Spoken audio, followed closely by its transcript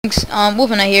Yearlings,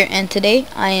 Wolfinite here, and today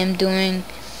I am doing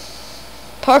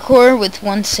parkour with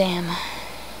one Sam.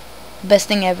 Best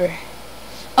thing ever.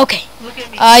 Okay,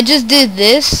 I just did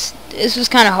this. This was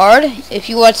kind of hard. If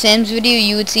you watch Sam's video,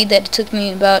 you would see that it took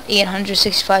me about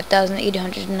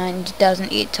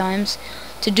 865,890,008 times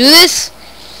to do this.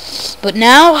 But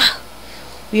now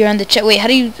we are on the check. Wait, how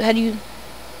do you?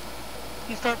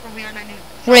 You start from here and then you...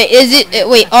 Wait, is it?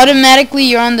 Wait, automatically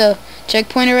you're on the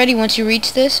checkpoint already once you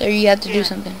reach this, or you have to do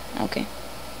something? Okay.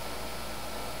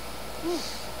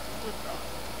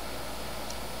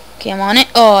 Okay, I'm on it.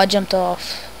 Oh, I jumped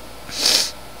off.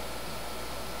 It's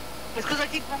because I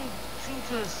keep going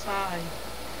to the side.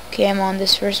 Okay, I'm on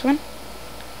this first one.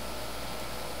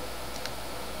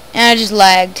 And I just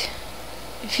lagged.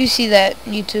 If you see that,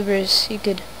 YouTubers, you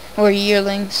could, or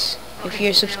Yearlings, if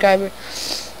you're a subscriber,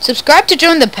 subscribe to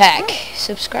join the pack.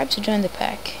 Subscribe to join the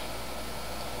pack.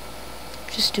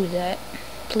 Just do that,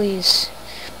 please,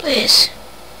 please.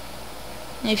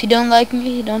 And if you don't like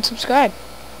me, don't subscribe.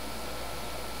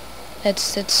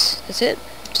 That's it.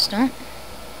 Just don't.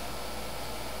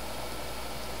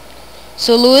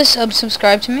 So Lewis,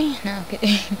 subscribe to me. No,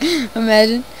 okay.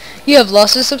 Imagine you have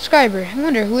lost a subscriber. I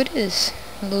wonder who it is.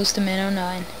 Lewis the Man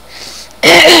 09.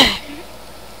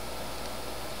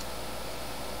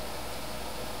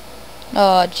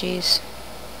 Oh jeez.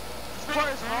 This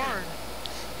part is hard.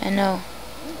 I know.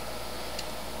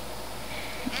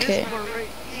 Okay. This part right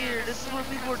here. This is where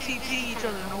people are TPing each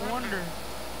other. No wonder.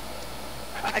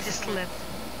 I just slipped.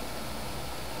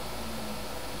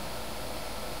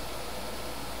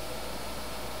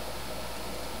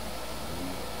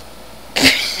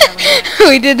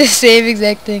 We did the same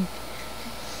exact thing.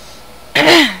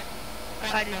 I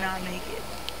did not make it.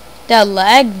 That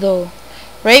lag though.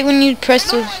 Right when you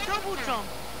press the... I double jump.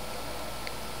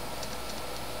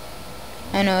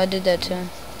 I know, I did that too.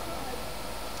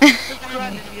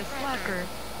 Subscribe to be a flacker.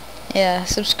 Yeah,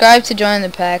 subscribe to join the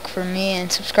pack for me, and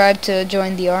subscribe to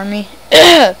join the army.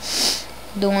 The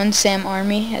Onesam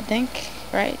army, I think,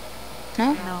 right?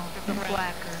 No? No, the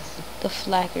flackers. The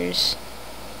flackers.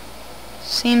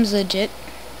 Seems legit.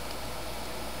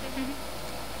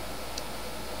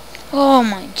 Oh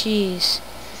my jeez.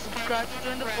 Subscribe to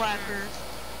join the flackers.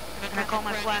 And I call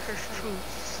my flackers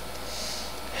troops.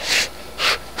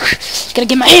 Gotta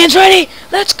get my hands ready!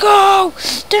 Let's go!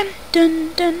 Dun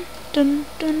dun dun dun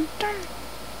dun dun.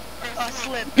 I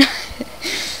slipped.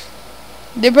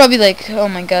 They're probably like, oh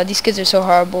my god, these kids are so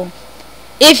horrible.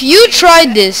 If you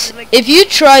tried this,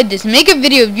 make a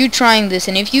video of you trying this,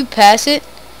 and if you pass it,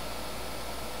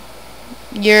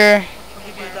 you're... I'll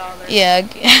give you $1. Yeah.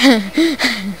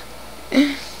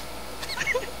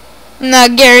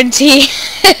 Not guarantee.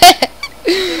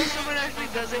 If someone actually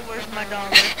does it, where's my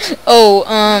 $1? Oh,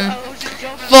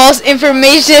 false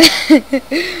information.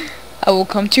 I will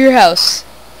come to your house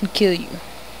and kill you.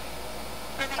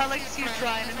 I'd like to see you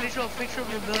try and then show a picture of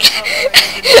your building.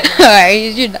 Alright,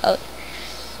 here's your $1.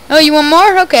 Oh, you want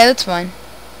more? Okay, that's fine.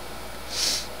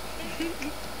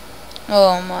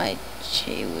 Oh my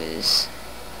gee whiz.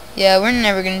 Yeah, we're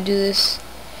never gonna do this.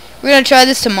 We're gonna try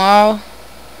this tomorrow.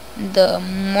 The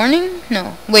morning?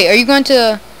 No. Wait, are you going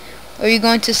to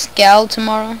Scal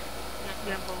tomorrow?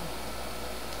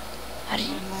 How do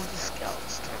you...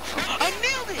 I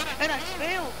nailed it! And I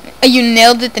failed! You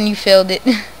nailed it, then you failed it.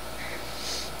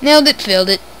 Nailed it, failed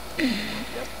it.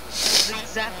 That's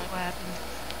exactly what happened.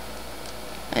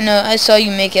 I know, I saw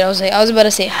you make it. I was about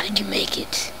to say, how did you make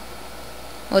it?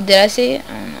 Well, did I say it?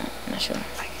 I don't know. I'm not sure.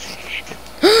 I cheated.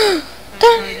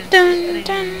 Dun, dun,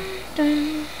 dun,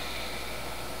 dun.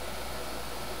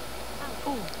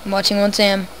 I'm watching one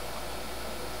Sam.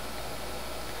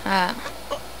 Ah.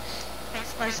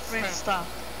 My sprint stopped.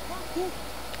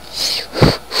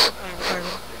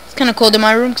 It's kind of cold in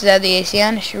my room because I have the AC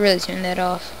on. I should really turn that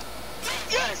off.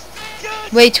 Yes!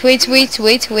 Yes! Wait.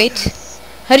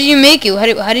 How did you make it?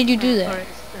 How did you do that? Alright,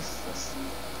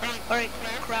 Alright,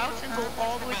 crouch and go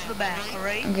all the way to the back,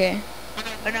 alright? Okay.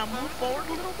 And now move forward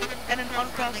a little bit, and then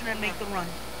uncrouch and then make the run.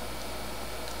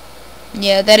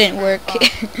 Yeah, that didn't work.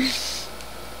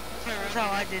 That's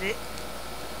how I did it.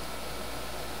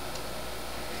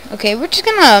 Okay, I'm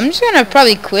just gonna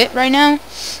probably quit right now,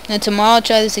 and tomorrow I'll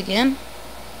try this again.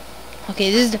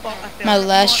 Okay, this is my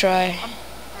last try.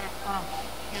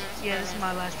 Yeah, this is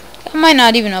my last try. I might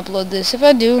not even upload this. If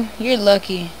I do, you're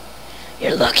lucky.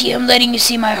 You're lucky I'm letting you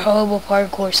see my horrible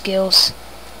parkour skills.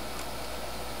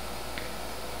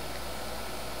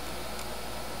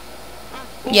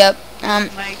 Yep.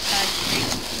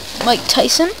 Mike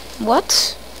Tyson?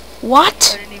 What?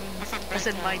 What? I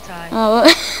said Mai Tai. Oh,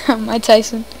 Mike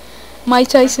Tyson. Mike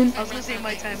Tyson. I was gonna say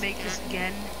Mai Tai make this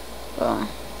again. Oh.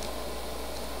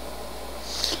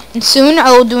 And soon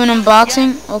I will do an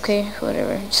unboxing. Okay,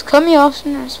 whatever. Just cut me off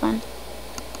sooner. It's fine.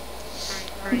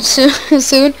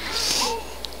 Soon.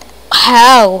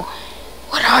 How?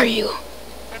 What are you?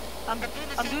 I'm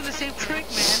doing the same trick,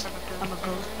 man. I'm a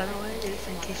ghost, by the way, if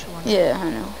in case you want. Yeah, I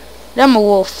know. I'm a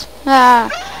wolf. Ah.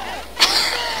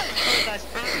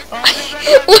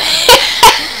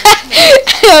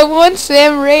 I want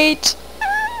Sam rage.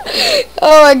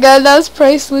 Oh my god, that was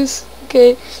priceless.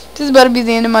 Okay, this is about to be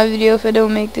the end of my video if I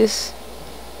don't make this.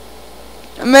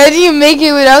 Imagine you make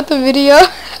it without the video.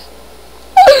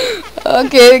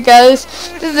 Okay, guys,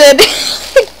 this is it.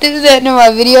 This is the end of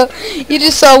my video. You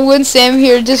just saw one Sam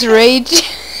here just rage.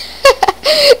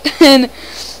 And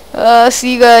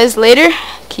see you guys later.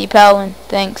 Keep howling.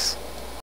 Thanks.